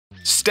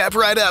Step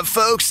right up,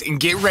 folks, and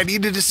get ready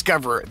to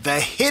discover the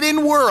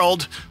hidden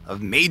world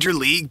of Major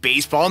League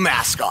Baseball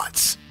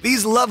mascots.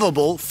 These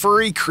lovable,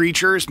 furry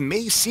creatures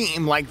may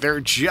seem like they're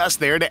just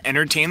there to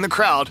entertain the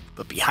crowd,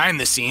 but behind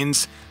the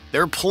scenes,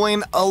 they're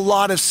pulling a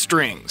lot of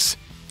strings.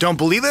 Don't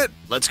believe it?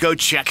 Let's go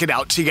check it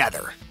out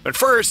together. But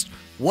first,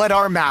 what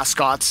are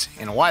mascots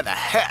and why the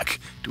heck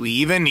do we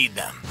even need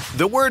them?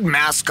 The word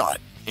mascot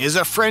is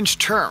a French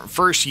term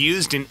first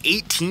used in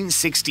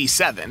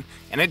 1867,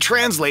 and it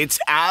translates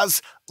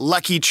as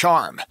lucky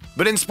charm.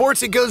 But in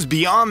sports, it goes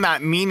beyond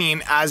that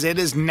meaning, as it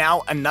is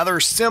now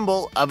another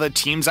symbol of a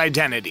team's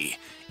identity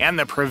and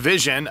the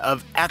provision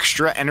of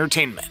extra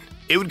entertainment.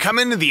 It would come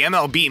into the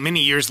MLB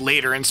many years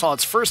later and saw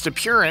its first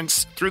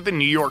appearance through the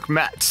New York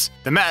Mets.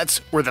 The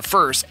Mets were the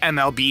first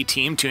MLB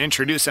team to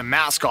introduce a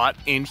mascot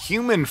in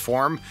human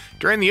form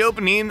during the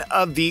opening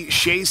of the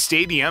Shea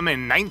Stadium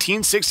in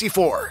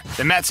 1964.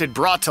 The Mets had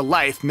brought to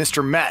life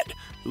Mr. Met,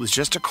 who was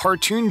just a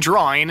cartoon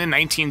drawing in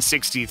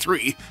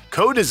 1963,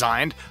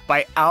 co-designed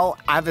by Al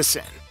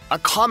Avicen, a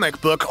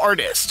comic book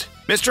artist.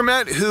 Mr.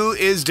 Met, who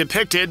is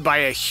depicted by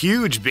a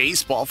huge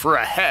baseball for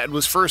a head,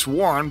 was first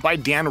worn by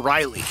Dan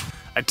Riley,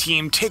 a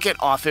team ticket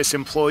office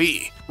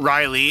employee.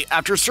 Riley,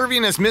 after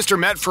serving as Mr.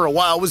 Met for a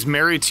while, was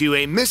married to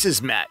a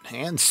Mrs. Met,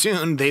 and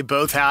soon they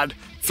both had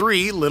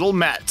 3 little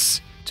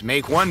Mets to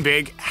make one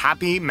big,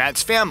 happy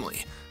Mets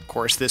family. Of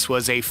course, this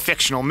was a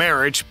fictional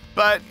marriage,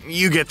 but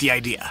you get the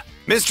idea.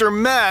 Mr.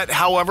 Met,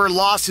 however,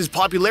 lost his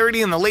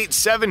popularity in the late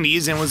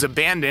 70s and was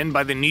abandoned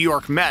by the New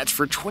York Mets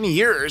for 20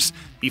 years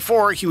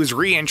before he was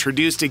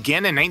reintroduced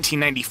again in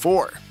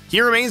 1994.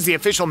 He remains the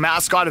official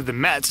mascot of the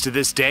Mets to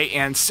this day,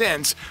 and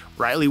since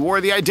Riley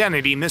wore the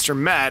identity, Mr.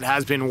 Met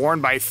has been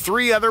worn by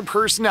 3 other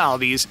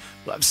personalities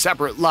who have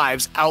separate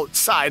lives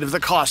outside of the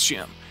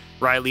costume.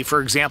 Riley,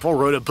 for example,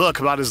 wrote a book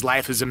about his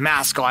life as a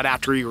mascot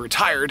after he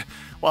retired,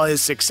 while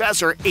his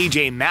successor,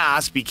 A.J.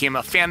 Mass, became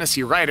a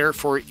fantasy writer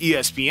for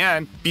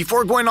ESPN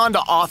before going on to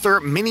author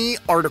many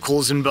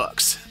articles and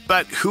books.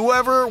 But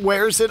whoever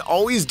wears it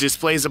always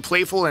displays a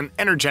playful and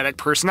energetic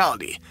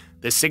personality,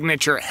 the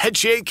signature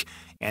headshake,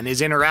 and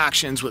his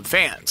interactions with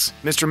fans.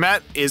 Mr.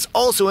 Met is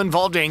also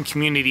involved in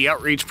community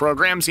outreach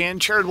programs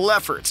and charitable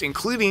efforts,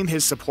 including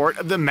his support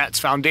of the Mets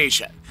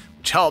Foundation,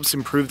 which helps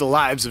improve the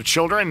lives of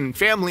children and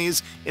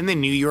families in the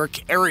New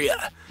York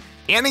area.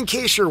 And in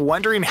case you're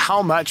wondering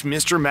how much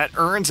Mr. Met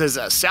earns as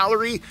a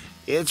salary,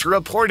 it's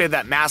reported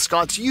that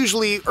mascots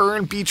usually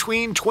earn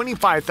between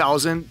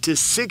 $25,000 to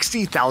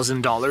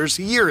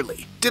 $60,000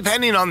 yearly,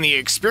 depending on the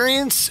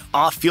experience,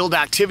 off-field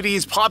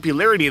activities,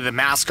 popularity of the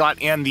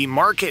mascot, and the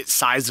market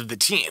size of the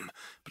team.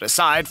 But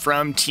aside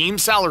from team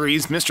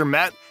salaries, Mr.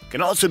 Met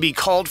can also be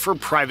called for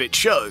private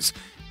shows,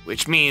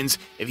 which means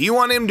if you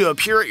want him to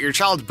appear at your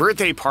child's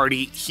birthday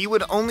party, he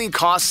would only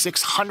cost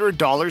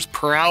 $600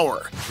 per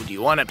hour. Would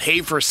you want to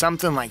pay for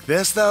something like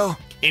this, though?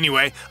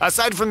 Anyway,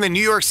 aside from the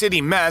New York City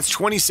Mets,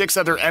 26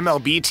 other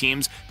MLB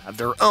teams have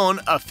their own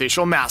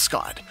official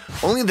mascot.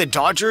 Only the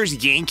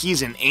Dodgers,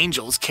 Yankees, and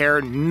Angels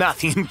care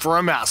nothing for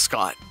a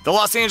mascot. The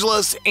Los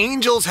Angeles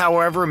Angels,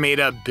 however, made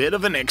a bit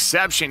of an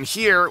exception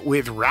here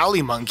with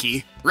Rally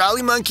Monkey.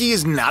 Rally Monkey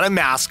is not a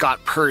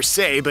mascot per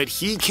se, but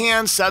he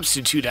can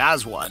substitute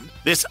as one.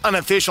 This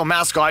unofficial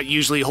mascot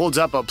usually holds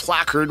up a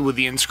placard with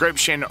the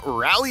inscription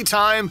 "Rally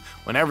Time"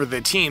 whenever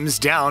the team's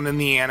down in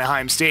the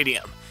Anaheim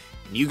Stadium.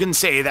 You can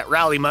say that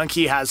Rally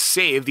Monkey has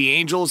saved the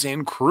Angels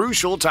in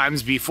crucial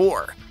times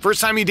before. First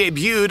time he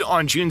debuted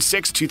on June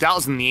 6,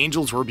 2000, the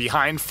Angels were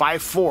behind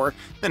 5-4 in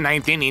the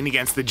 9th inning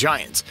against the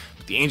Giants.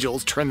 But the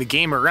Angels turned the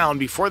game around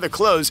before the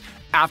close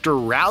after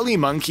Rally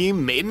Monkey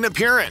made an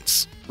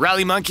appearance.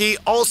 Rally Monkey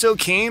also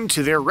came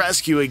to their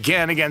rescue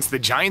again against the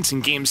Giants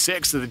in Game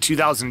 6 of the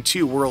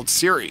 2002 World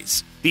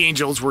Series. The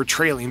Angels were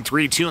trailing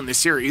 3-2 in the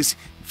series,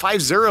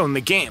 5-0 in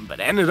the game, but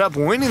ended up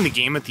winning the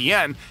game at the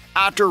end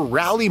after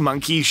Rally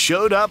Monkey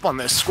showed up on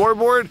the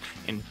scoreboard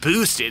and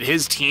boosted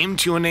his team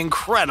to an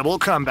incredible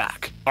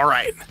comeback.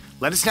 Alright,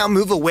 let us now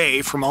move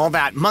away from all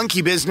that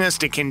monkey business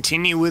to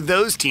continue with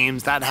those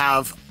teams that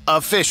have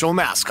official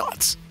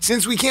mascots.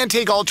 Since we can't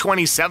take all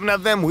 27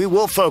 of them, we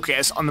will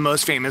focus on the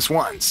most famous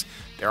ones.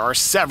 There are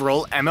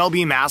several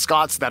MLB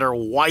mascots that are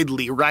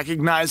widely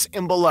recognized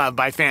and beloved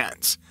by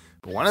fans,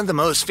 but one of the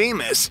most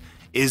famous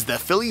is the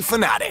Phillie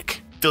Phanatic.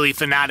 Phillie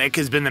Phanatic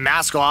has been the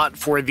mascot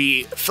for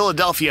the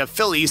Philadelphia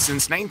Phillies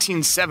since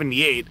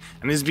 1978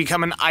 and has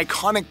become an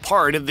iconic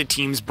part of the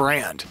team's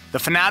brand. The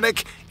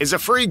Phanatic is a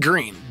furry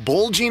green,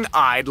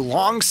 bulging-eyed,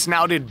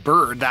 long-snouted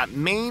bird that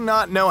may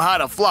not know how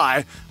to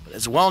fly, but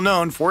is well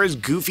known for his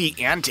goofy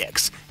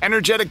antics,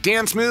 energetic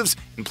dance moves,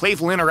 and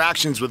playful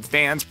interactions with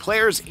fans,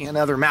 players, and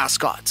other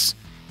mascots.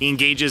 He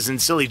engages in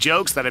silly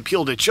jokes that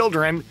appeal to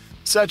children,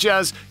 such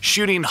as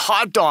shooting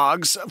hot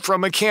dogs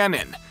from a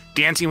cannon,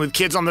 dancing with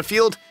kids on the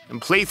field,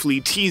 and playfully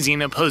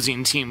teasing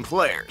opposing team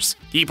players.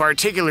 He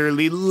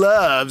particularly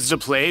loves to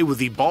play with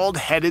the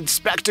bald-headed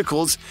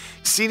spectacles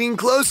sitting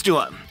close to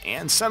him,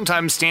 and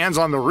sometimes stands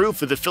on the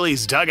roof of the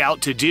Phillies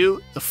dugout to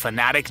do the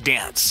Fanatic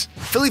dance.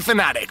 Philly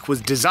Fanatic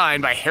was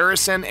designed by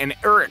Harrison and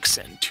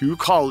Erickson, two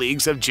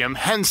colleagues of Jim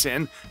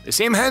Henson, the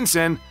same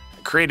Henson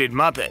that created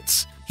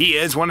Muppets. He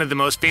is one of the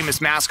most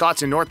famous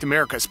mascots in North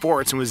America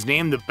sports and was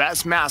named the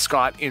best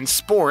mascot in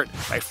sport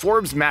by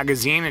Forbes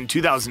magazine in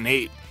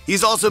 2008.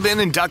 He's also been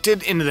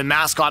inducted into the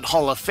Mascot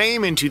Hall of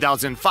Fame in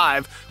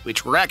 2005,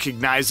 which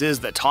recognizes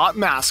the top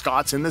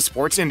mascots in the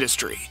sports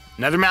industry.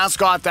 Another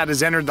mascot that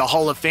has entered the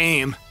Hall of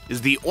Fame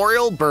is the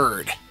Oriole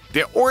Bird.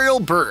 The Oriole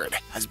Bird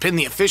has been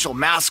the official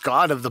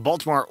mascot of the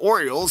Baltimore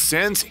Orioles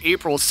since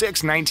April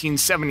 6,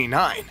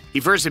 1979. He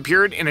first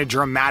appeared in a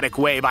dramatic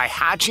way by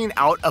hatching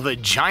out of a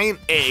giant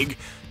egg,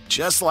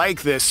 just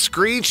like the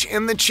Screech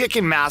and the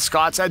Chicken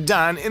mascots had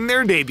done in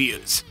their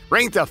debuts.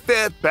 Ranked the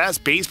 5th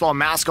best baseball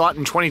mascot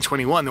in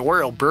 2021, the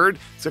Oriole Bird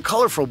is a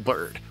colorful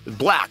bird with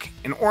black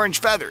and orange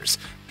feathers,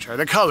 which are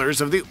the colors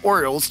of the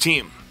Orioles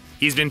team.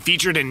 He's been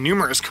featured in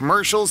numerous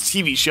commercials,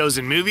 TV shows,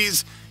 and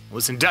movies, and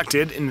was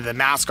inducted into the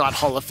Mascot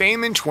Hall of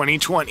Fame in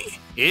 2020.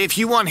 If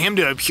you want him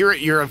to appear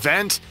at your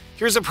event,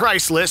 here's a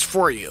price list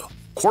for you.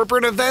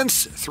 Corporate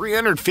events,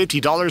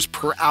 $350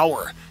 per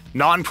hour.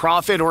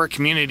 Non-profit or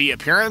community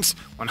appearance,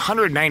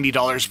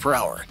 $190 per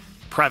hour.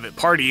 Private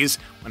parties,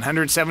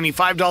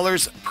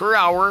 $175 per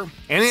hour.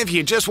 And if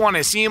you just want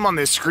to see him on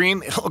the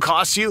screen, it'll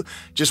cost you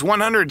just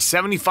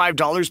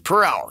 $175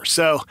 per hour.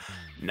 So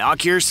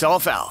knock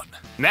yourself out.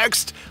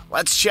 Next,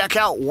 let's check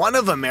out one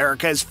of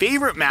America's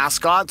favorite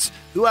mascots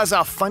who has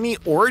a funny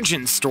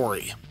origin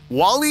story.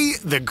 Wally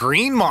the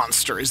Green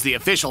Monster is the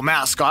official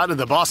mascot of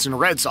the Boston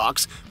Red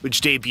Sox, which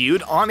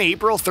debuted on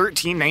April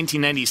 13,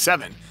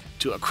 1997,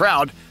 to a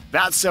crowd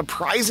that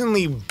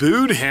surprisingly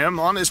booed him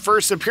on his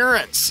first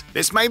appearance.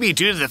 This might be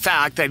due to the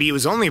fact that he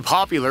was only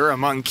popular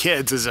among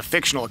kids as a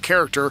fictional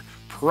character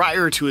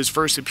prior to his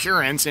first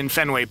appearance in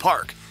Fenway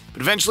Park.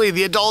 But eventually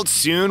the adults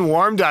soon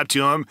warmed up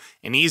to him,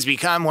 and he's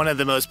become one of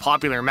the most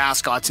popular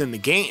mascots in the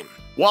game.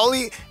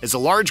 Wally is a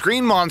large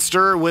green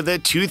monster with a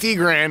toothy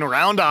grin,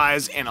 round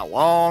eyes, and a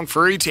long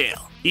furry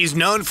tail. He's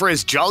known for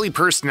his jolly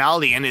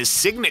personality and his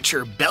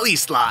signature belly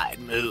slide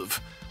move,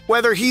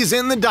 whether he's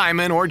in the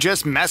diamond or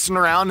just messing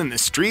around in the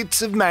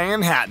streets of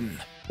Manhattan.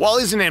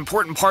 Wally's an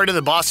important part of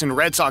the Boston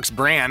Red Sox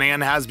brand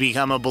and has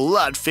become a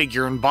beloved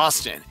figure in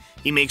Boston.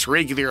 He makes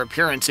regular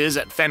appearances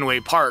at Fenway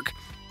Park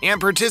and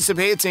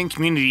participates in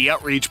community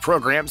outreach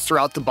programs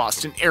throughout the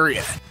Boston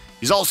area.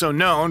 He's also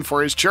known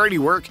for his charity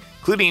work,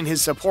 including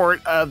his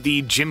support of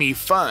the Jimmy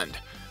Fund,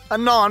 a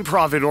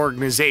non-profit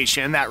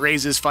organization that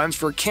raises funds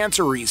for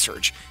cancer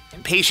research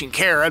and patient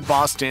care at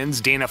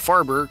Boston's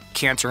Dana-Farber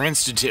Cancer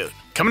Institute.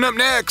 Coming up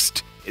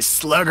next is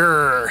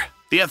Slugger.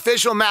 The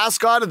official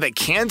mascot of the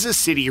Kansas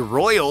City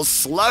Royals,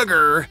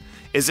 Slugger,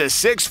 is a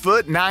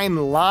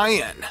 6'9"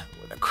 lion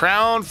with a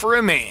crown for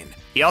a mane.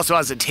 He also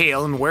has a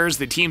tail and wears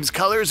the team's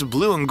colors of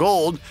blue and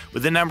gold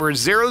with the number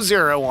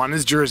 00 on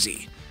his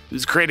jersey. It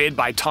was created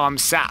by Tom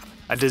Sapp,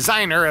 a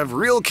designer of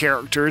Real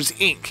Characters,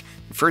 Inc.,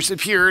 and first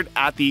appeared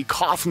at the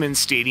Kauffman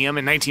Stadium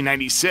in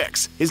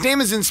 1996. His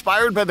name is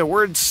inspired by the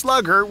word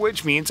slugger,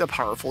 which means a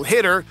powerful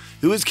hitter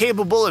who is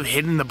capable of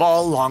hitting the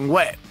ball a long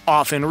way,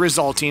 often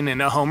resulting in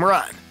a home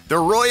run. The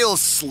Royal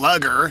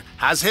Slugger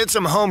has hit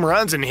some home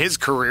runs in his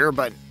career,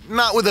 but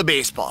not with a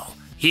baseball.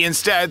 He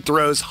instead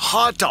throws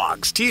hot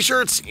dogs,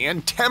 t-shirts,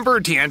 and temper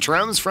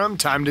tantrums from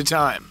time to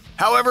time.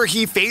 However,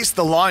 he faced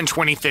the law in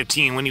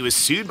 2015 when he was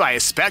sued by a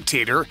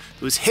spectator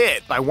who was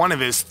hit by one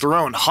of his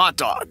thrown hot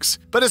dogs.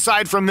 But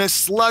aside from this,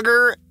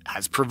 Slugger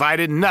has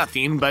provided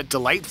nothing but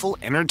delightful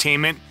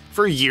entertainment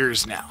for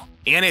years now.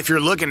 And if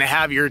you're looking to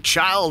have your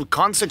child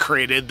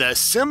consecrated the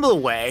Simba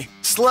way,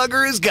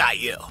 Slugger has got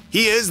you.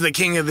 He is the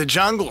king of the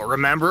jungle,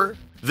 remember?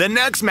 The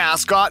next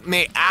mascot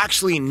may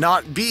actually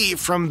not be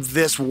from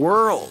this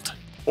world.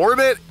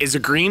 Orbit is a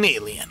green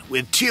alien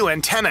with 2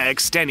 antennae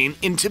extending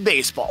into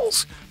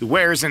baseballs, who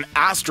wears an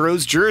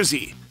Astros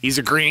jersey. He's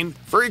a green,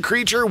 furry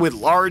creature with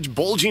large,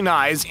 bulging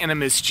eyes and a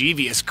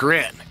mischievous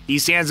grin. He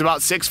stands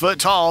about 6 foot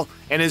tall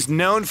and is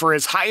known for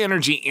his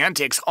high-energy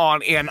antics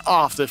on and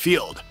off the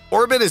field.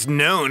 Orbit is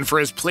known for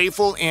his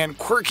playful and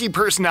quirky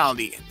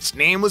personality. His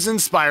name was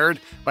inspired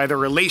by the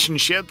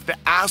relationship the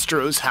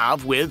Astros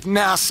have with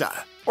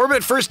NASA.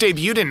 Orbit first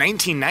debuted in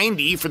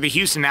 1990 for the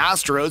Houston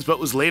Astros, but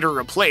was later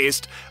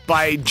replaced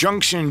by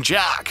Junction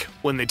Jack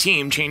when the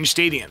team changed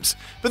stadiums.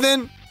 But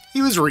then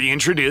he was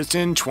reintroduced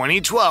in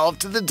 2012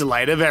 to the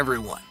delight of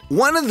everyone.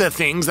 One of the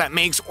things that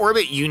makes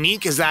Orbit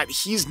unique is that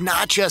he's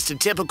not just a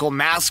typical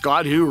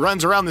mascot who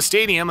runs around the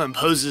stadium and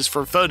poses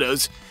for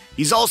photos.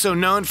 He's also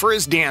known for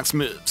his dance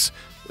moves,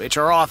 which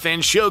are often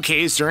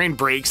showcased during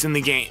breaks in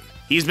the game.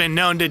 He's been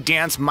known to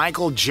dance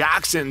Michael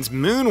Jackson's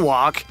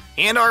moonwalk,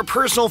 and our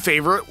personal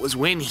favorite was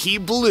when he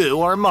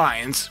blew our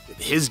minds with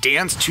his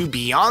dance to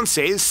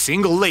Beyoncé's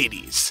Single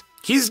Ladies.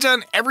 He's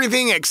done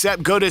everything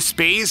except go to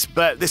space,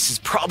 but this is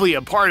probably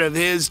a part of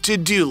his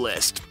to-do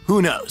list. Who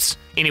knows?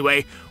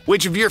 Anyway,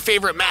 Which of your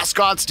favorite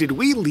mascots did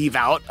we leave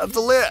out of the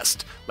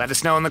list? Let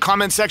us know in the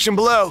comment section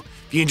below.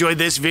 If you enjoyed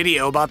this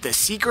video about the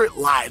secret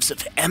lives of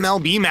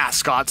MLB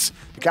mascots,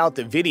 check out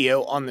the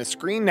video on the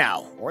screen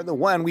now, or the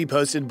one we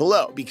posted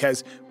below,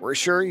 because we're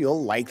sure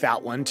you'll like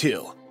that one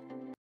too.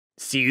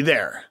 See you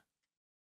there.